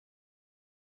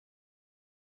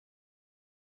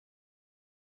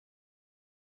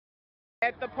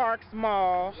At the Parks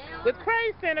Mall with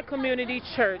Praise Center Community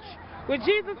Church, where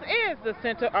Jesus is the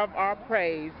center of our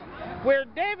praise, where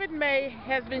David May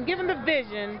has been given the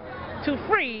vision to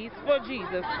freeze for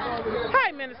Jesus.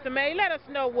 Hi, Minister May. Let us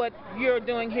know what you're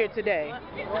doing here today.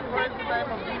 Well, praise the name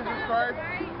of Jesus Christ.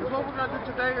 Because what we're going to do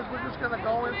today is we're just going to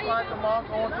go inside the mall,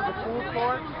 go into the food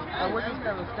court, and we're just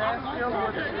going to stand still.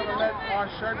 We're just going to let our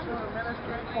church do the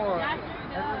ministry for us.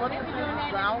 And what this is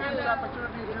the outreach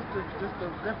opportunity just to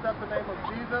lift up the name of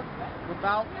Jesus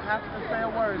without having to say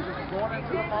a word. Just going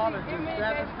into the mall and just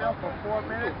standing still for 4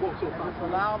 minutes and just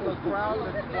allow the crowd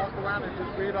to walk around and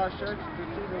just read our church to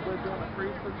see that we're doing a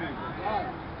freeze for Jesus.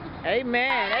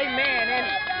 Amen. Amen. And